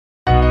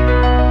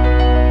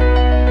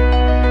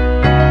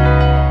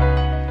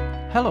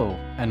Hello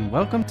and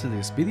welcome to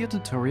this video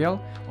tutorial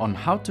on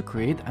how to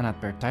create an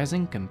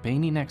advertising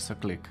campaign in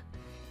ExoClick.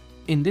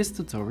 In this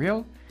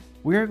tutorial,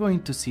 we are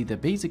going to see the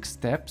basic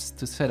steps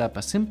to set up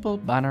a simple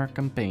banner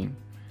campaign.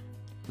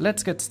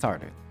 Let's get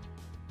started.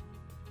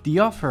 The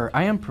offer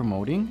I am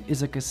promoting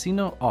is a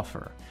casino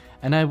offer,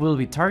 and I will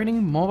be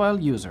targeting mobile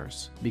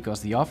users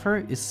because the offer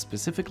is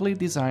specifically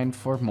designed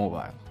for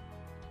mobile.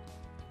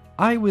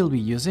 I will be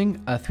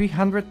using a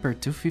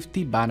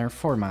 300x250 banner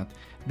format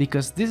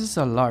because this is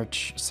a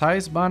large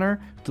size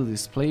banner to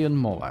display on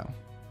mobile.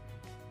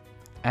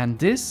 And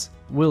this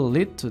will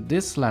lead to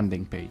this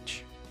landing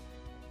page.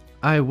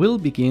 I will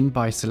begin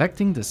by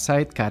selecting the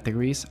site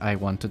categories I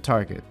want to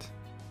target.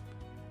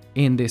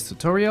 In this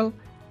tutorial,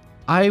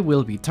 I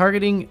will be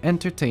targeting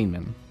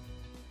entertainment.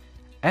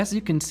 As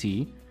you can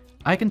see,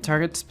 I can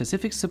target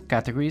specific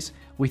subcategories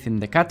within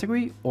the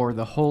category or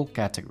the whole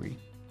category.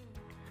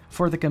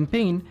 For the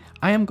campaign,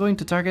 I am going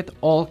to target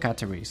all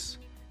categories.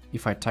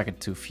 If I target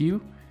too few,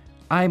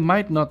 I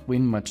might not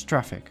win much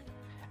traffic.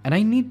 And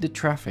I need the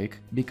traffic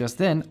because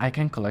then I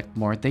can collect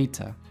more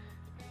data.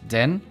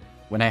 Then,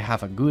 when I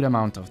have a good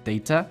amount of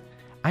data,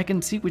 I can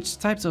see which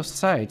types of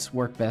sites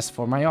work best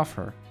for my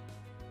offer.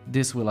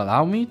 This will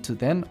allow me to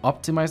then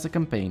optimize the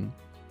campaign.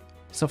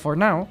 So for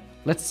now,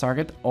 let's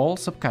target all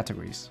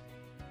subcategories.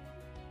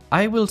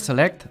 I will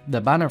select the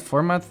banner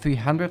format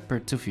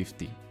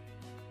 300x250.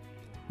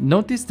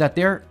 Notice that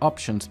there are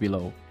options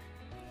below.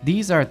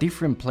 These are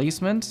different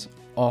placements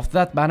of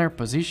that banner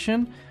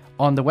position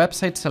on the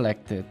website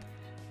selected,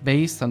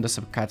 based on the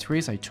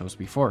subcategories I chose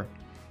before.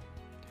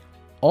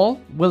 All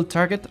will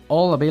target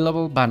all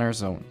available banner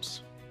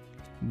zones.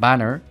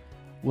 Banner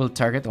will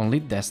target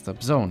only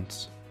desktop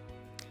zones.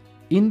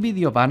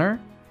 In-video banner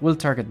will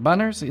target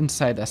banners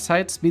inside a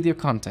site's video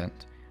content,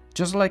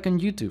 just like on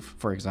YouTube,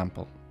 for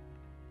example.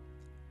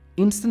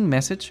 Instant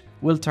message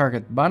will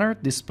target banner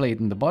displayed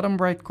in the bottom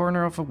right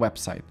corner of a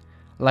website,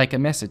 like a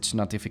message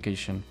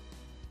notification.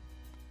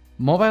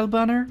 Mobile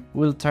banner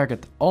will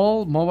target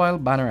all mobile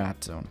banner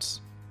ad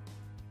zones.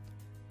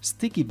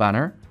 Sticky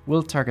banner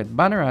will target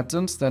banner ad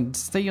zones that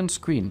stay on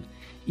screen,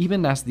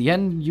 even as the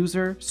end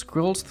user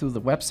scrolls through the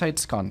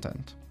website's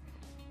content.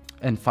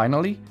 And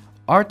finally,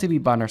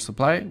 RTV banner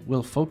supply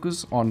will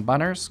focus on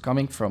banners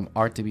coming from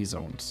RTV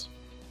zones.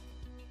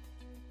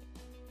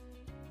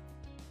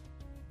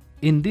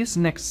 In this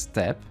next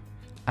step,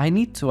 I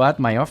need to add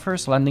my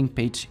offer's landing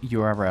page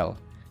URL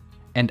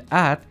and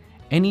add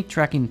any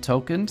tracking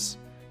tokens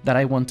that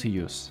I want to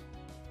use.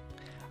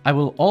 I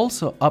will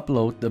also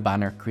upload the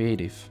banner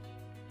creative.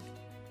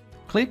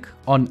 Click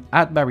on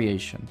Add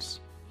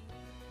Variations.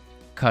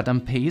 Cut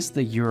and paste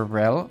the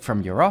URL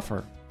from your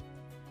offer.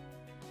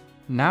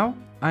 Now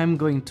I am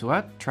going to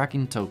add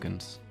tracking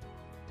tokens.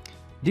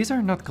 These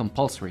are not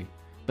compulsory,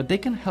 but they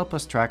can help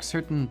us track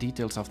certain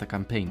details of the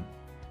campaign.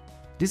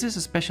 This is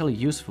especially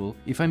useful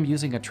if I'm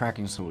using a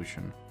tracking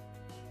solution.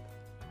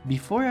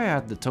 Before I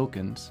add the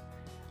tokens,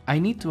 I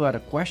need to add a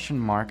question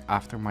mark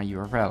after my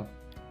URL.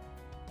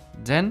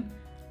 Then,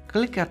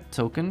 click Add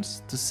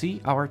Tokens to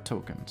see our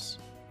tokens.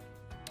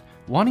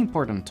 One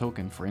important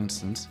token, for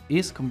instance,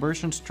 is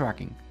conversions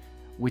tracking,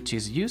 which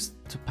is used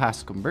to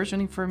pass conversion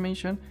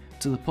information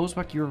to the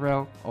postback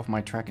URL of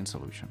my tracking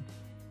solution.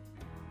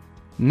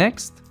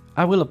 Next,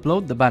 I will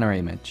upload the banner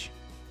image.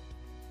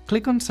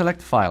 Click on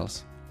Select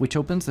Files, which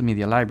opens the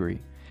media library,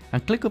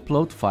 and click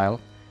Upload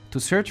File to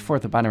search for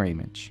the banner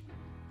image.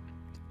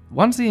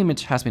 Once the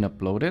image has been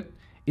uploaded,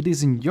 it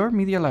is in your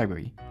media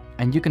library,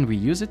 and you can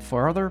reuse it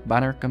for other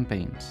banner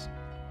campaigns.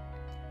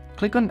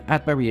 Click on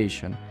Add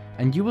Variation,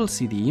 and you will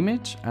see the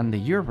image and the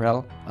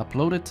URL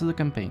uploaded to the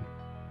campaign.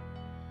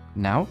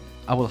 Now,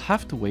 I will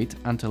have to wait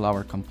until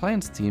our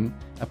compliance team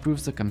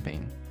approves the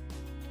campaign.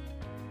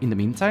 In the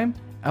meantime,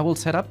 I will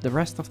set up the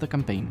rest of the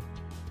campaign.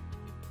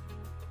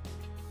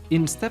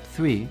 In step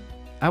 3,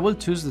 I will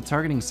choose the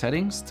targeting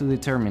settings to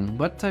determine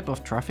what type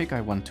of traffic I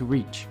want to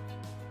reach.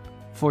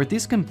 For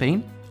this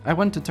campaign, I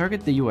want to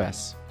target the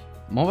US,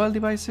 mobile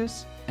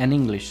devices, and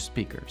English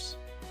speakers.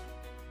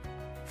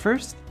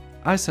 First,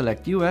 I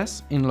select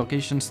US in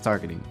locations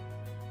targeting.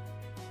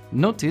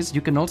 Notice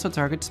you can also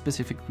target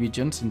specific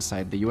regions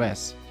inside the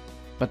US,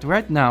 but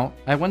right now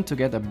I want to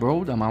get a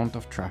broad amount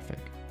of traffic.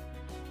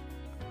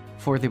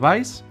 For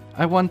device,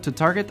 I want to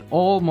target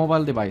all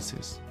mobile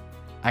devices,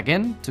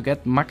 again to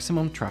get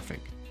maximum traffic.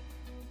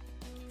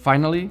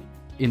 Finally,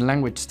 in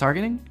language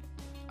targeting,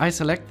 I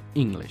select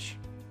English.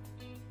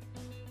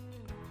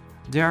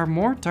 There are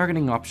more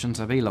targeting options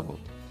available,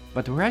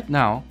 but right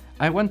now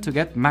I want to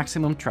get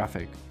maximum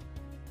traffic.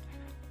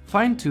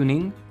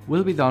 Fine-tuning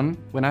will be done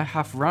when I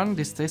have run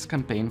this test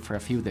campaign for a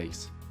few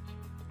days.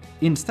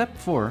 In step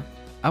 4,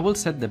 I will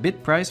set the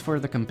bid price for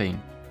the campaign.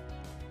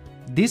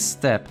 This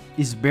step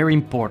is very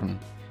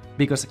important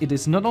because it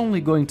is not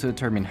only going to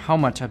determine how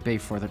much I pay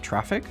for the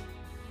traffic,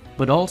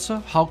 but also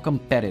how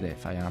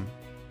competitive I am.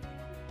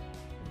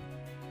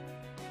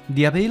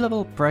 The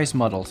available price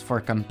models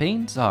for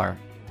campaigns are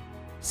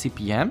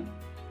CPM,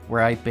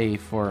 where I pay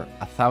for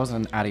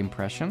 1,000 ad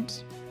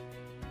impressions,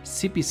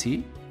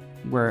 CPC,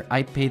 where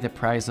I pay the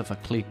price of a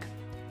click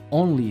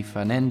only if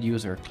an end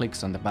user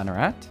clicks on the banner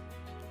ad.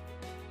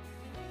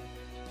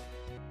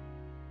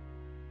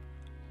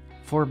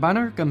 For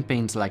banner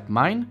campaigns like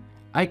mine,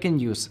 I can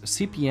use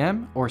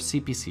CPM or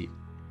CPC.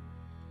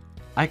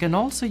 I can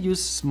also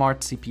use Smart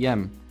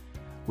CPM,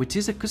 which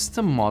is a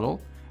custom model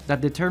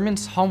that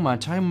determines how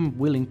much I'm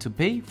willing to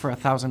pay for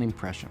 1,000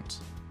 impressions.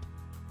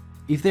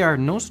 If there are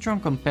no strong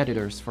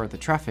competitors for the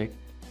traffic,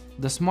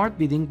 the smart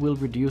bidding will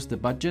reduce the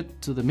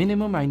budget to the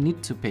minimum I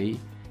need to pay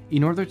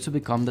in order to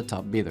become the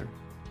top bidder.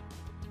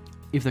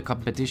 If the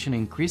competition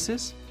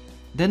increases,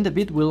 then the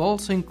bid will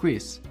also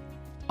increase,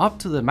 up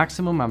to the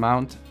maximum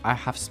amount I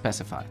have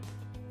specified.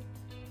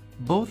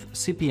 Both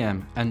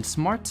CPM and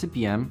Smart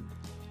CPM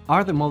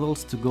are the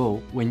models to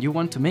go when you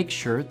want to make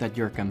sure that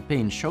your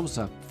campaign shows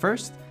up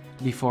first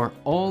before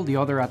all the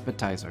other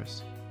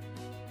advertisers.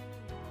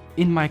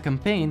 In my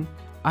campaign,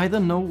 I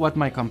don't know what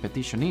my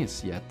competition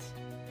is yet,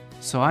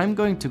 so I'm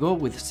going to go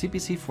with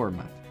CPC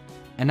format,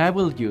 and I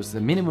will use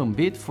the minimum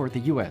bid for the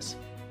US,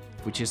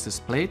 which is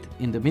displayed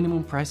in the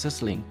minimum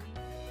prices link.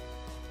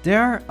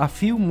 There are a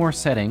few more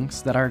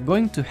settings that are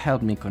going to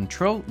help me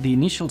control the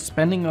initial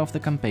spending of the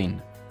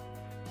campaign.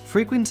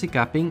 Frequency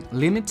capping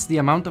limits the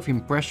amount of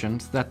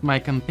impressions that my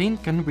campaign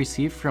can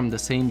receive from the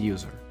same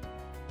user.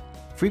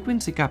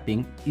 Frequency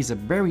capping is a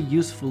very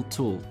useful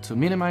tool to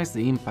minimize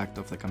the impact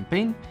of the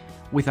campaign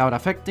without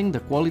affecting the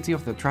quality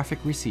of the traffic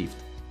received.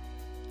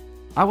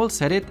 I will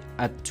set it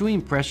at 2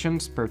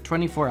 impressions per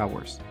 24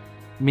 hours,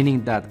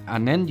 meaning that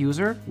an end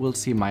user will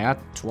see my ad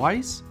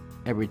twice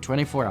every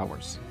 24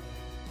 hours.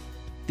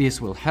 This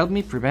will help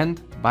me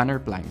prevent banner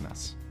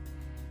blindness.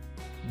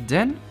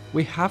 Then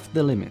we have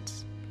the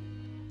limits.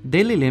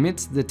 Daily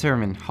limits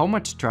determine how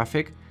much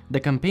traffic the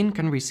campaign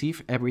can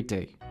receive every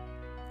day,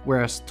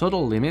 whereas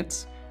total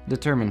limits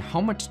determine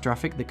how much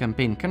traffic the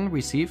campaign can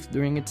receive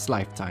during its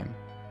lifetime.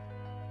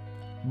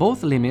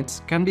 Both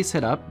limits can be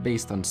set up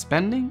based on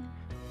spending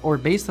or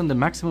based on the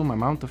maximum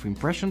amount of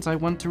impressions I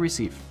want to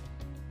receive.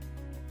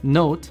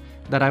 Note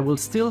that I will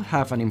still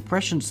have an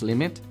impressions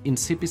limit in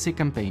CPC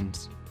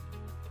campaigns.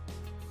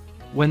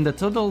 When the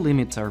total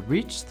limits are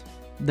reached,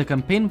 the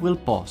campaign will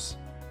pause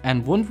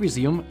and won't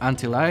resume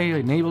until I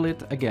enable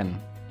it again.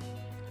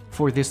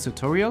 For this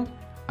tutorial,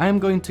 I am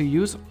going to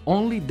use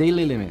only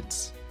daily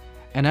limits,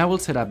 and I will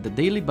set up the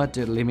daily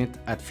budget limit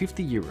at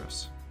 50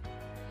 euros.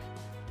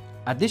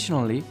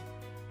 Additionally,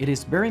 it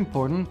is very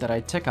important that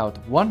I check out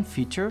one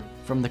feature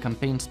from the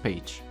campaigns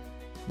page,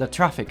 the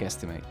traffic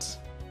estimates.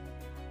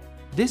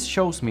 This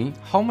shows me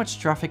how much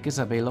traffic is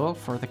available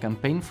for the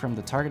campaign from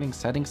the targeting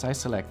settings I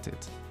selected.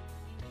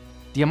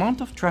 The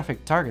amount of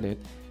traffic targeted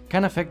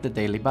can affect the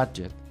daily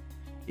budget.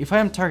 If I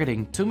am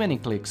targeting too many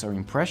clicks or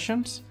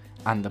impressions,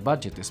 and the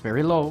budget is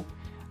very low,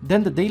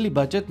 then the daily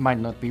budget might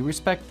not be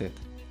respected,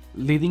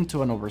 leading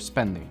to an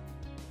overspending.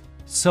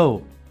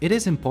 So, it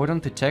is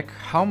important to check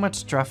how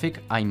much traffic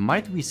I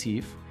might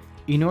receive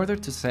in order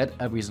to set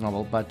a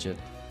reasonable budget.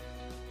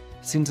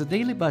 Since the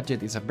daily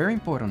budget is a very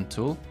important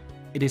tool,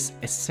 it is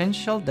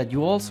essential that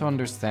you also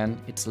understand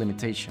its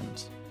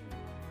limitations.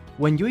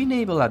 When you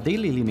enable a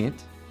daily limit,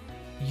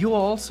 you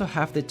also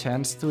have the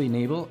chance to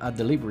enable a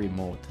delivery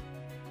mode.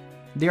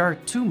 There are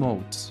 2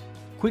 modes,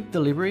 quick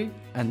delivery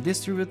and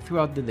distribute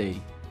throughout the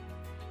day.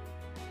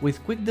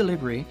 With quick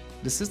delivery,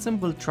 the system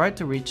will try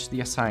to reach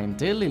the assigned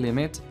daily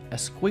limit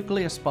as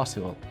quickly as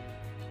possible,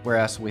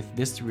 whereas with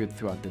distribute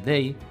throughout the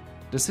day,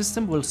 the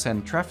system will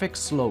send traffic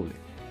slowly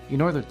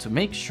in order to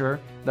make sure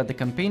that the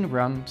campaign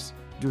runs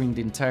during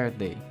the entire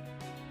day.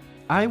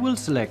 I will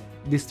select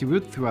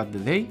distribute throughout the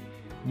day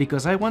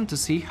because I want to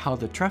see how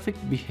the traffic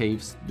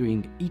behaves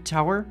during each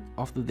hour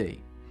of the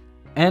day.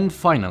 And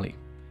finally,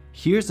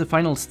 here's the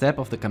final step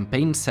of the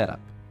campaign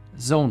setup,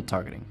 zone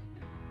targeting.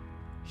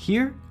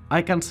 Here,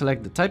 I can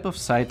select the type of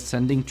site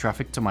sending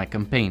traffic to my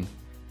campaign,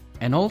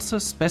 and also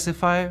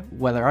specify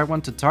whether I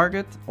want to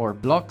target or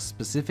block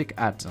specific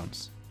ad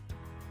zones.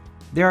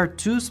 There are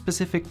 2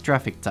 specific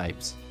traffic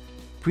types,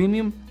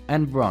 premium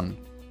and run,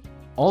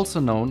 also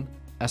known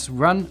as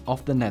run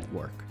of the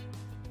network.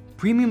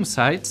 Premium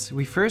sites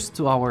refers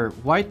to our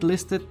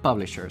whitelisted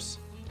publishers,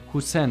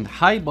 who send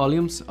high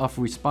volumes of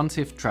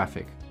responsive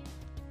traffic,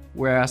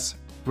 whereas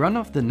run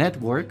of the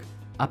network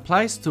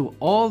applies to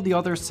all the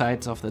other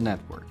sites of the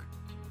network.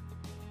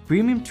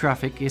 Premium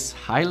traffic is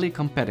highly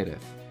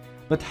competitive,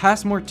 but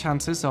has more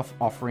chances of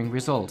offering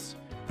results,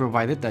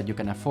 provided that you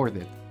can afford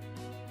it.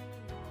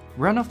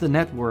 Run of the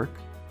network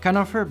can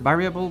offer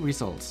variable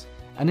results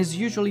and is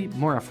usually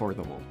more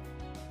affordable.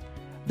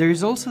 There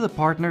is also the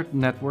partnered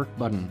network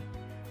button,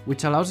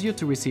 which allows you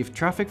to receive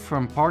traffic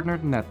from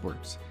partnered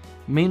networks,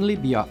 mainly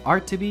via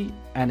RTB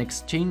and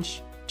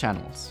exchange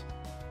channels.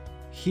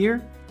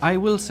 Here, I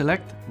will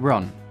select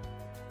Run,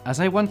 as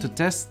I want to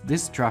test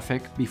this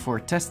traffic before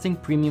testing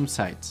premium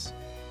sites,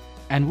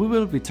 and we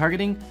will be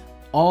targeting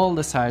all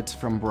the sites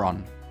from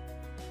Run.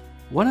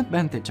 One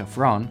advantage of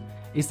Run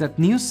is that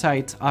new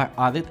sites are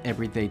added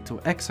every day to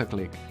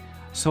ExoClick,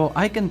 so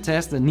I can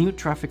test the new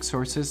traffic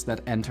sources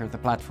that enter the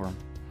platform.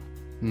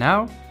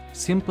 Now,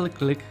 simply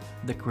click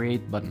the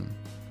Create button.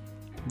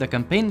 The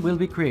campaign will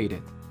be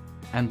created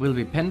and will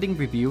be pending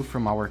review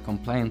from our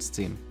compliance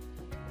team.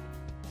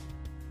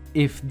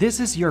 If this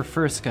is your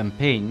first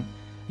campaign,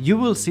 you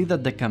will see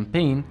that the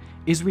campaign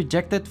is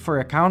rejected for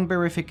account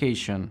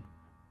verification.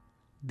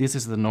 This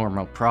is the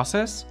normal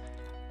process,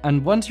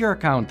 and once your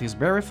account is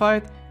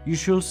verified, you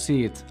should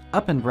see it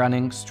up and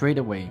running straight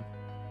away.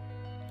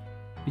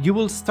 You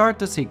will start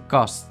to see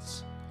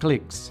costs,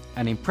 clicks,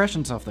 and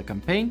impressions of the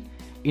campaign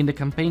in the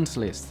campaigns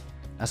list,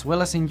 as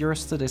well as in your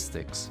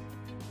statistics.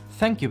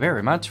 Thank you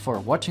very much for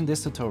watching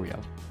this tutorial.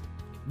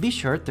 Be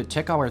sure to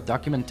check our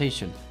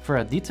documentation for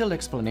a detailed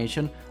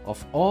explanation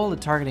of all the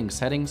targeting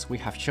settings we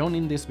have shown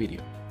in this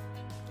video.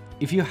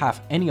 If you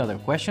have any other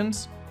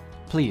questions,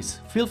 please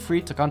feel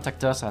free to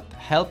contact us at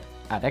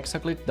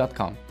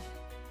help@exoclick.com.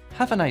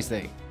 Have a nice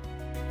day!